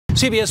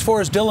CBS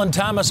 4's Dillon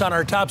Thomas on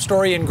our top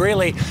story in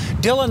Greeley.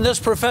 Dillon, this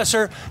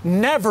professor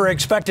never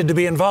expected to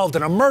be involved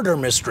in a murder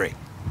mystery.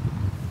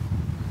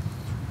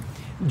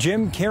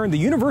 Jim, Karen, the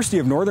University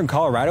of Northern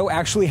Colorado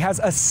actually has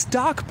a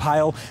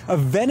stockpile of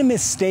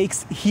venomous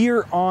snakes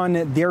here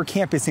on their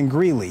campus in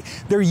Greeley.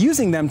 They're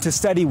using them to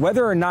study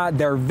whether or not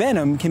their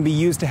venom can be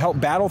used to help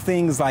battle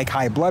things like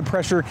high blood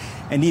pressure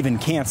and even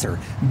cancer.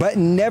 But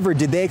never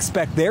did they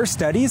expect their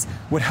studies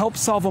would help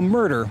solve a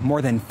murder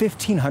more than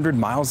 1,500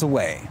 miles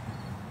away.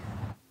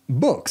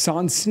 Books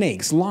on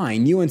snakes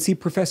line UNC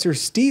Professor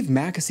Steve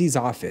Mackessy's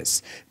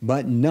office,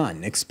 but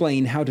none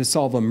explain how to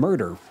solve a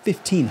murder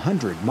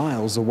 1,500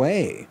 miles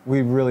away.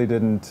 We really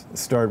didn't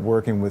start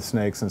working with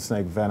snakes and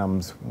snake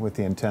venoms with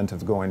the intent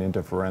of going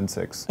into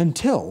forensics.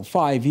 Until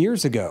 5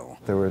 years ago.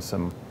 There were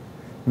some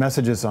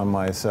messages on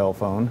my cell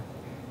phone,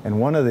 and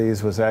one of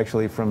these was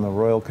actually from the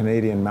Royal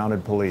Canadian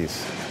Mounted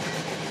Police.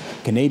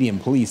 Canadian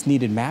police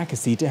needed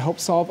Mackessy to help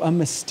solve a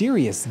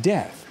mysterious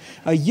death.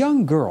 A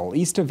young girl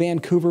east of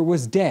Vancouver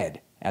was dead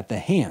at the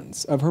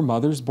hands of her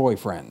mother's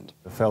boyfriend.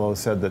 The fellow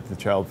said that the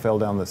child fell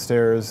down the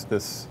stairs.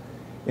 This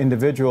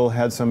individual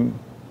had some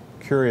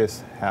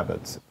curious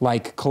habits,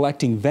 like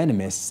collecting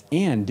venomous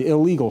and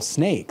illegal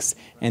snakes,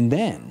 and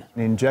then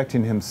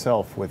injecting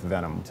himself with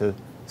venom to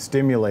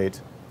stimulate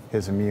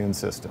his immune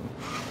system.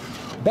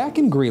 Back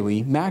in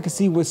Greeley,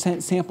 Mackessy was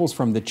sent samples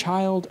from the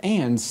child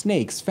and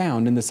snakes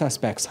found in the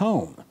suspect's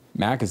home.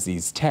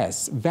 Mackessy's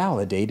tests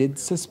validated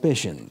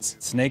suspicions.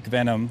 Snake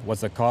venom was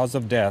the cause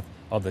of death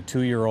of the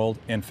 2-year-old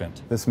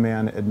infant. This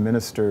man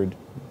administered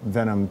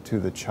venom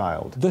to the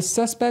child. The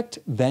suspect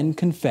then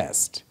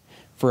confessed.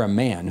 For a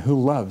man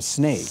who loves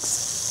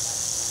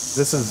snakes,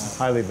 this is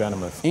highly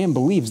venomous and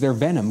believes their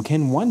venom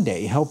can one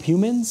day help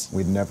humans.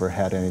 We'd never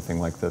had anything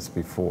like this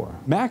before.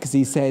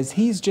 Mackessy says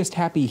he's just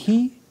happy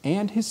he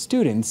and his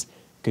students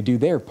could do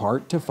their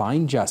part to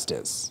find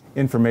justice.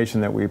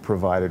 Information that we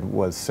provided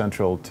was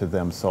central to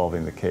them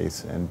solving the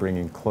case and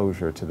bringing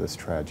closure to this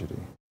tragedy.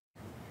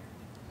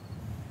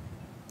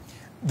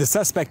 The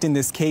suspect in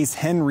this case,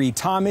 Henry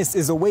Thomas,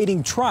 is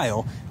awaiting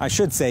trial, I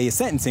should say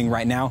sentencing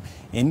right now,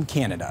 in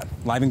Canada.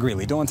 Live in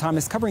Greeley, Dillon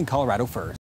Thomas covering Colorado First.